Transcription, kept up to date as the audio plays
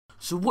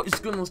So what is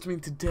going on to me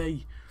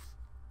today?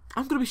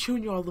 I'm going to be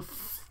showing you how the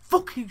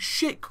fucking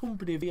shit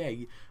company of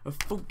EA have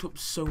fucked up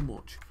so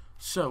much.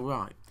 So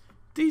right,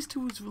 these two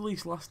was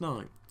released last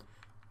night,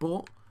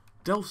 but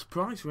Delph's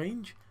price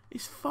range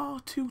is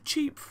far too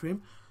cheap for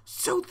him,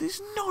 so there's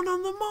none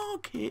on the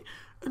market.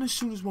 And as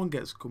soon as one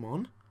gets come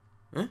on,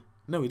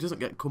 no, he doesn't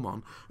get come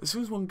on. As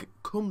soon as one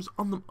comes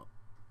on the,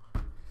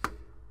 as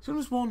soon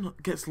as one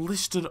gets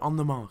listed on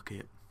the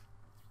market,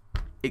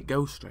 it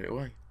goes straight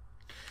away.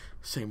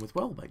 Same with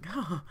Welbeck.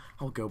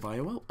 I'll go buy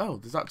a Well. Oh,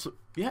 does that?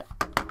 Yeah.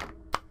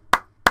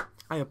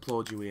 I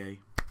applaud you, EA.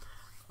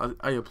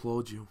 I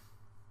applaud you.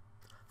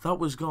 That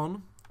was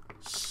gone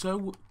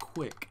so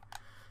quick.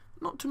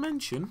 Not to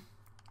mention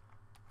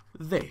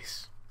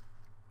this.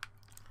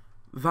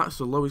 That's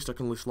the lowest I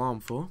can list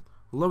Lam for.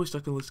 Lowest I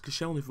can list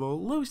Koscielny for.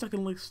 Lowest I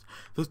can list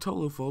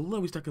Vitolo for.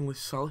 Lowest I can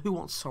list Salah. Who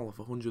wants Salah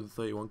for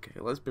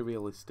 131k? Let's be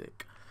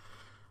realistic.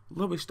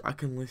 Lowest I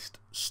can list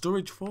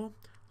Sturridge for.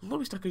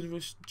 Lowest I can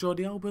list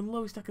Jordi Alba, and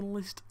lowest I can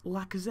list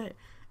Lacazette.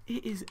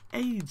 It is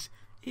AIDS.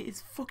 It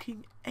is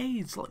fucking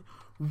AIDS. Like,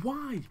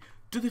 why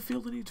do they feel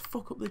the need to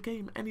fuck up the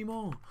game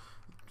anymore?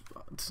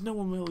 There's no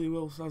one really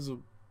else has a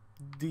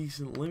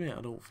decent limit, I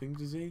don't think,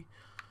 does he?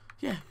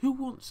 Yeah, who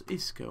wants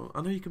Isco?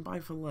 I know you can buy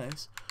for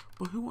less,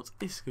 but who wants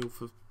Isco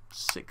for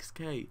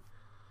 6k?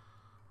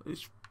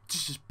 It's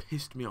just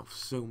pissed me off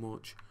so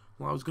much.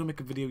 Well, I was going to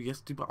make a video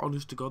yesterday, but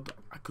honest to God,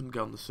 I couldn't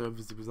get on the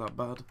servers, it was that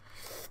bad.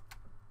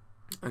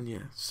 And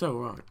yeah, so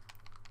right.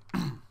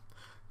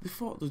 They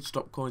thought they'd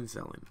stop coin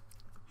selling.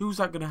 Who's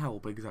that going to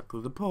help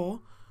exactly? The poor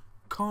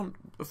can't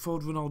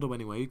afford Ronaldo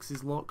anyway because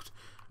he's locked,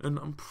 and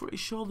I'm pretty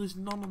sure there's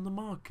none on the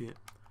market.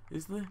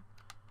 Is there?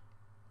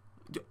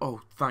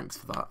 Oh, thanks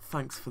for that.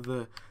 Thanks for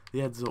the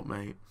heads up,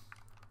 mate.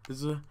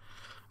 Is there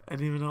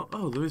any Ronaldo?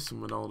 Oh, there is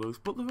some Ronaldos,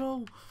 but they're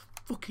all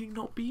fucking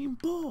not being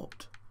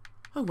bought.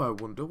 Oh, I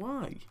wonder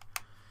why.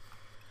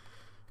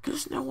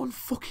 Because no one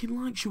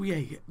fucking likes you,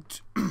 EA.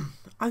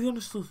 I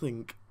honestly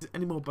think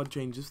any more bad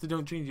changes, if they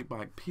don't change it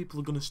back, people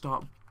are going to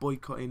start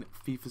boycotting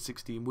FIFA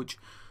 16, which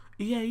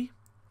EA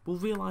will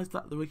realise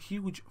that they're a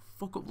huge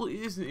fuck up. Look, it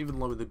isn't even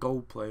loading the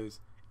gold players.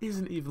 It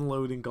isn't even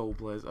loading gold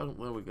players. Oh,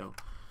 there we go.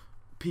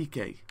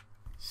 PK,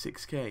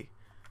 6k,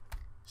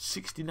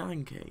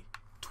 69k,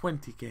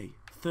 20k,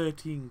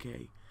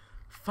 13k,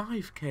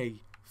 5k,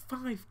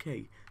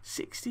 5k,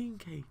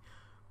 16k.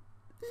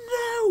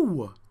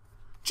 No!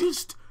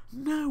 Just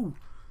no!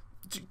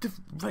 They've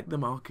wrecked the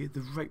market,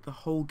 they've wrecked the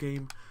whole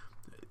game.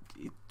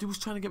 They was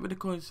trying to get rid of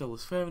coin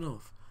sellers, fair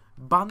enough.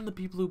 Ban the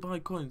people who buy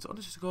coins.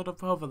 Honestly, God,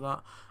 I'd rather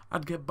that.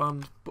 I'd get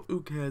banned, but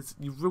who cares?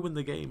 You've ruined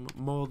the game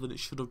more than it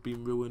should have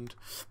been ruined.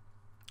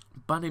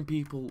 Banning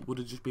people would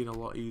have just been a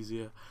lot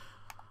easier.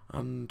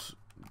 And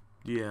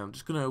yeah, I'm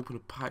just going to open a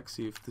pack,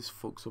 see if this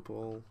fucks up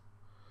all.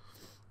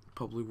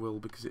 Probably will,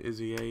 because it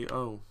is EA.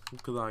 Oh,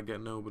 look at that, I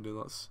get nobody,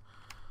 that's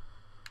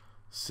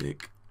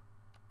sick.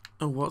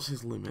 Oh, what's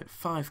his limit?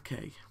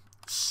 5k.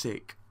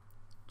 Sick.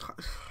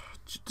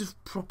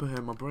 Just proper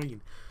hurt my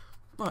brain.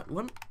 Right,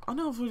 I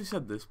know I've already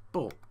said this,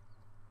 but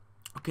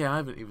okay, I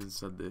haven't even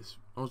said this.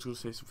 I was going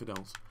to say something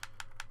else.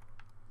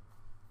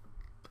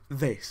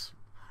 This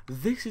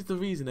is the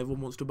reason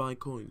everyone wants to buy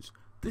coins.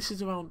 This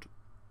is around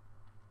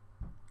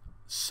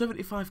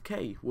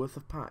 75k worth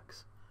of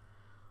packs.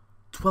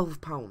 £12.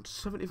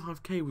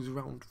 75k was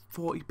around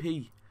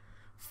 40p.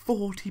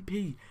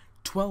 40p.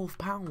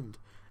 £12.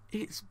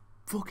 It's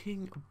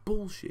fucking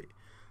bullshit.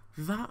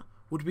 That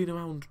would have been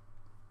around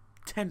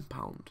 £10.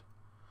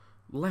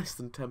 Less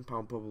than £10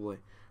 probably.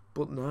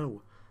 But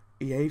no,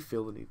 EA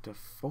feel the need to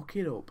fuck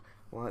it up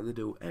like they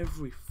do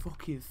every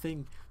fucking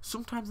thing.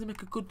 Sometimes they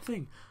make a good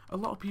thing. A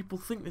lot of people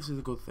think this is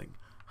a good thing.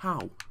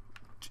 How?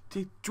 Do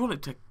you want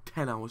it to take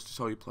 10 hours to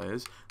sell your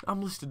players?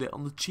 I'm listed it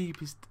on the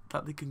cheapest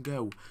that they can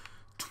go.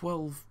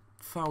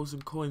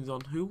 12,000 coins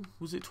on who?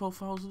 Was it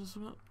 12,000 or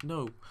something?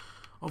 No,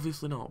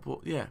 obviously not, but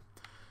yeah.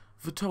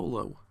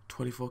 Vitolo,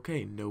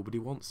 24k, nobody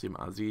wants him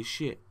as he is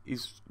shit.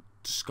 He's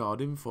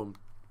discarded him from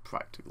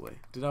practically.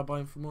 Did I buy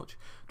him for much?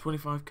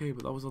 25k,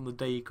 but that was on the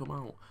day he come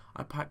out.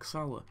 I packed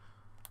Salah.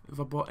 If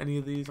I bought any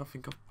of these, I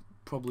think I've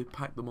probably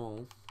packed them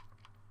all.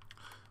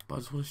 But I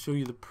just want to show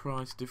you the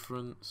price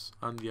difference,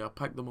 and yeah, I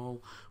packed them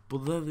all.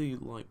 But they're the,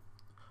 like,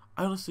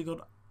 I honestly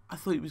got, I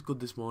thought it was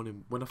good this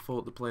morning when I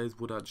thought the players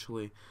would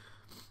actually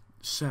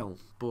sell,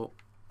 but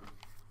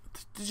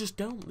they just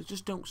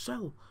don't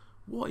sell.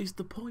 What is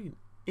the point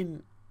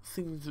in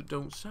things that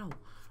don't sell?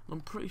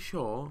 I'm pretty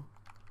sure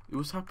it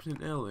was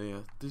happening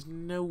earlier. There's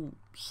no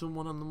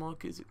someone on the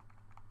market, is it?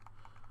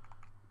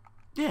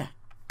 Yeah,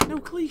 no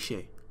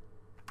cliche.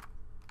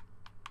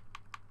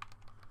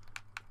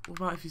 What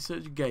about if you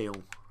search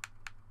Gale?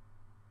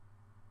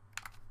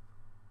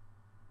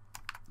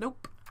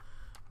 Nope,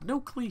 no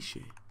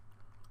cliche.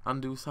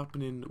 And it was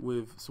happening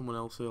with someone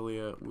else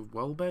earlier with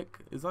Welbeck.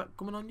 Is that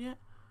coming on yet?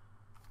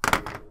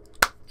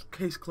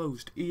 Case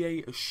closed.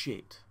 EA are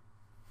shit.